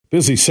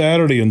busy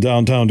Saturday in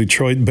downtown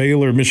Detroit.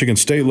 Baylor, Michigan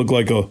State looked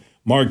like a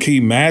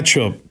marquee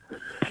matchup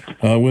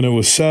when it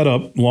was set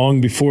up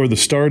long before the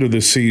start of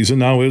this season.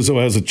 Now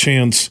Izzo has a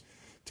chance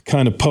to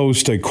kind of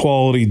post a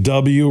quality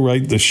W,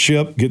 right the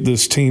ship, get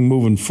this team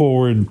moving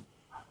forward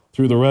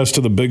through the rest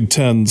of the Big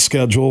Ten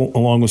schedule,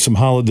 along with some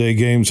holiday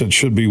games that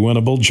should be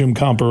winnable. Jim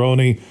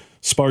Comparoni,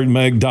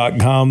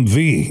 SpartanMag.com,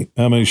 the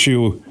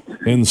MSU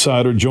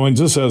insider,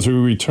 joins us as we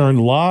return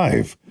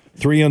live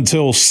 3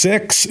 until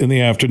 6 in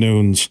the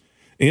afternoons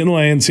in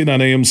Lansing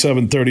on AM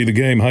 730 The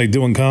Game. How you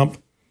doing, Comp?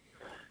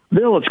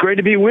 Bill, it's great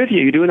to be with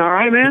you. You doing all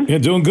right, man? Yeah,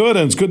 doing good,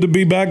 and it's good to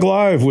be back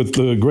live with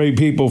the great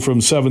people from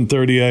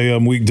 7:30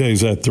 a.m.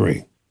 weekdays at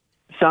 3.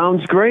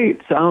 Sounds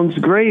great.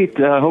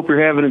 Hope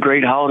you're having a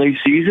great holiday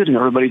season and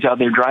everybody's out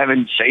there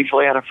driving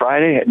safely on a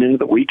Friday heading into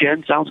the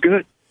weekend. Sounds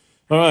good.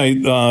 All right.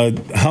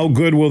 How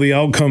good will the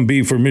outcome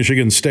be for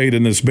Michigan State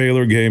in this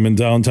Baylor game in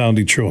downtown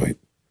Detroit?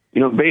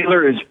 You know,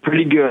 Baylor is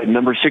pretty good.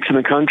 Number 6 in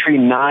the country,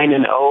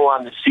 9-0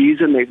 on the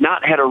season. They've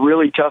not had a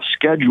really tough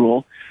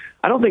schedule.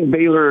 I don't think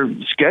Baylor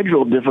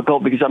scheduled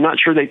difficult because I'm not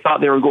sure they thought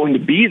they were going to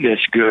be this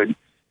good.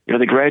 You know,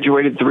 they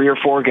graduated 3 or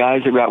 4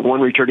 guys. They've got 1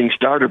 returning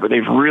starter, but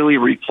they've really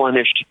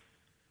replenished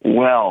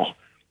well.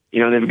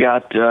 You know, they've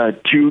got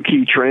 2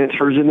 key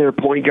transfers in there.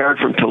 Point guard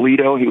from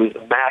Toledo. He was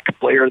the MAC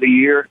Player of the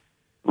Year.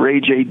 Ray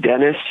J.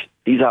 Dennis.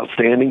 He's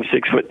outstanding,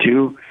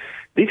 6'2".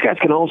 These guys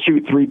can all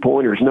shoot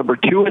 3-pointers. Number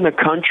 2 in the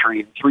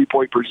country in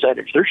 3-point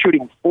percentage. They're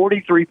shooting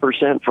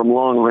 43% from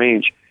long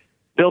range.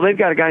 Bill, they've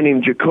got a guy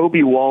named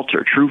Jacoby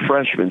Walter, true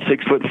freshman,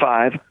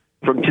 6'5",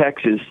 from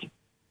Texas.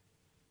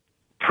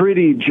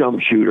 Pretty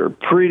jump shooter,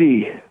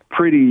 pretty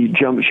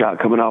jump shot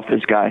coming off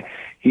this guy.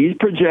 He's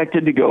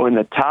projected to go in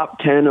the top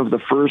 10 of the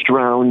first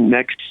round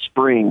next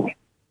spring.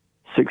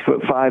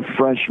 6'5"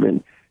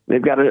 freshman.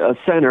 They've got a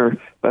center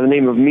by the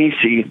name of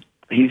Misi.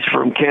 He's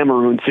from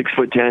Cameroon,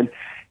 6'10".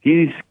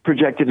 He's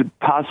projected to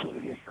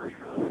possibly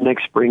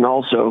next spring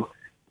also,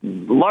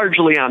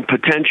 largely on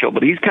potential,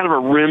 but he's kind of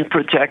a rim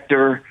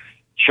protector,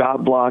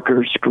 shot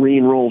blocker,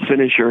 screen roll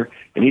finisher,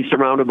 and he's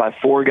surrounded by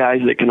 4 guys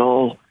that can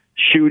all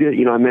shoot it.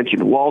 You know, I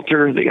mentioned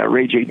Walter. They got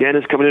Ray J.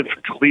 Dennis coming in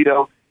from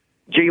Toledo.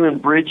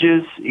 Jalen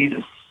Bridges, he's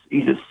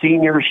a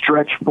senior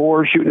stretch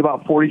 4, shooting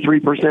about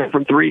 43%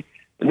 from 3.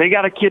 And they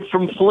got a kid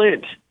from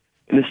Flint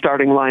in the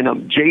starting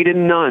lineup,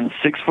 Jaden Nunn,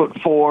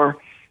 6'4",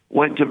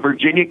 went to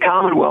Virginia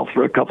Commonwealth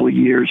for a couple of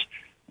years.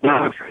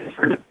 Now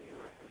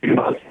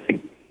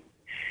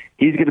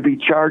he's going to be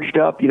charged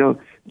up. You know,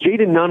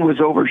 Jaden Nunn was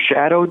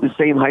overshadowed, the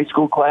same high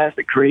school class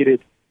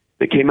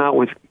that came out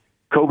with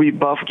Kobe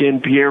Buffkin,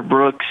 Pierre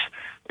Brooks,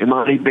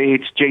 Imani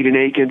Bates, Jaden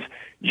Akins.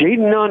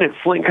 Jaden Nunn at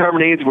Flint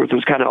Carmen Ainsworth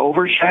was kind of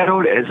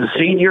overshadowed as a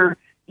senior.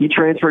 He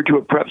transferred to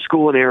a prep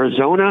school in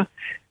Arizona.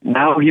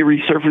 Now he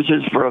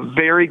resurfaces for a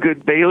very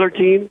good Baylor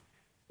team.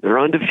 They're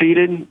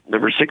undefeated,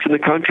 number 6 in the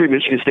country.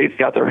 Michigan State's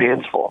got their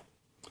hands full.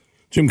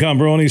 Jim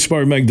Comparoni,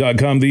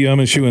 SpartanMag.com, the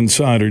MSU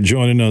insider,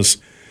 joining us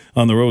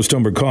on the Roast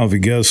Umber Coffee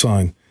guest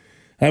line.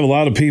 I have a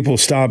lot of people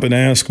stop and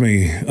ask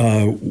me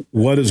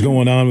what is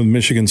going on with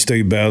Michigan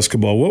State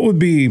basketball. What would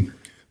be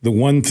the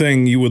one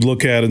thing you would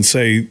look at and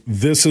say,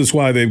 this is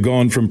why they've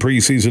gone from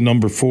preseason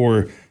number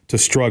 4 to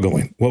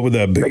struggling? What would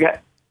that be?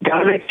 Got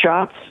to make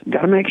shots.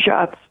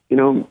 You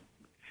know,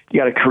 you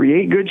got to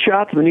create good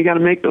shots, and then you got to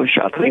make those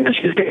shots. I think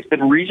Michigan State's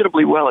been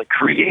reasonably well at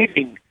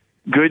creating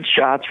good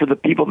shots for the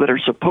people that are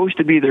supposed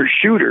to be their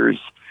shooters.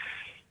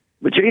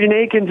 But Jaden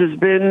Akins has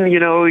been, you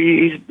know,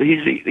 he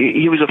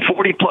was a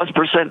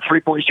 40+%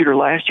 3-point shooter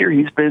last year.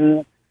 He's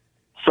been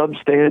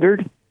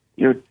substandard.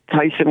 You know,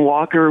 Tyson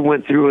Walker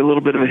went through a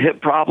little bit of a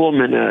hip problem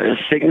and a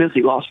sickness.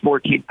 He lost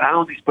 14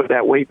 pounds. He's put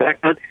that weight back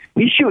on.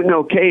 He's shooting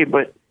okay,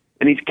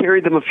 and he's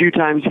carried them a few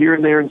times here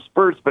and there in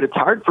spurts, but it's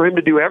hard for him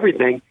to do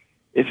everything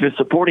if his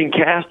supporting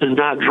cast is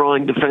not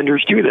drawing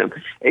defenders to them.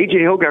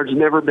 A.J. Hogarth's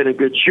never been a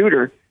good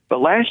shooter,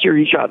 but last year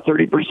he shot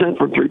 30%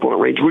 from 3-point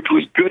range, which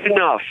was good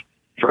enough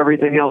for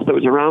everything else that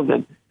was around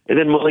them. And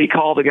then Malik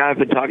Hall, the guy I've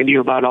been talking to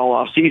you about all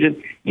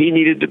offseason, he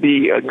needed to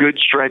be a good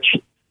stretch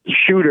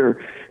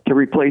shooter to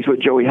replace what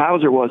Joey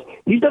Hauser was.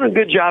 He's done a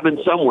good job in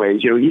some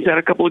ways. You know, he's had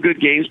a couple of good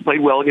games,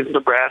 played well against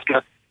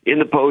Nebraska in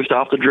the post,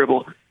 off the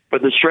dribble,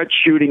 but the stretch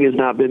shooting has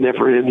not been there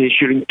for him. He's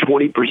shooting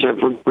 20%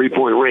 from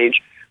 3-point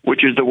range,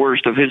 which is the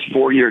worst of his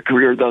 4-year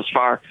career thus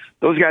far.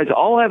 Those guys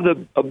all have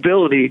the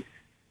ability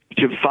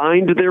to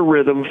find their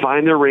rhythm,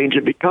 find their range,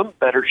 and become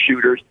better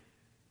shooters.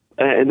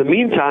 In the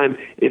meantime,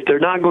 if they're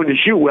not going to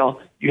shoot well,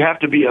 you have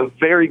to be a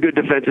very good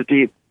defensive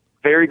team,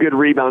 very good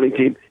rebounding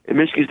team. And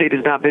Michigan State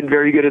has not been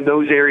very good in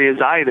those areas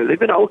either. They've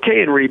been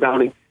okay in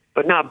rebounding,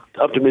 but not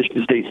up to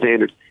Michigan State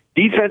standards.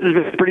 Defense has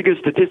been pretty good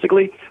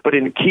statistically, but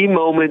in key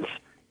moments,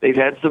 they've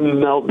had some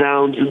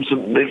meltdowns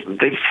and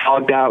they've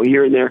fogged out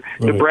here and there.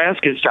 Right.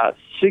 Nebraska shot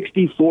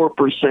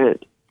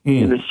 64%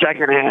 in the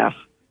second half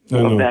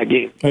of that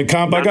game. Hey,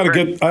 Comp, I got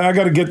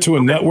to get to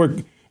a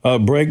network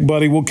break,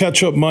 buddy. We'll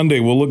catch up Monday.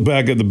 We'll look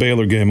back at the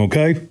Baylor game,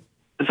 okay?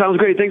 Sounds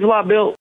great. Thanks a lot, Bill.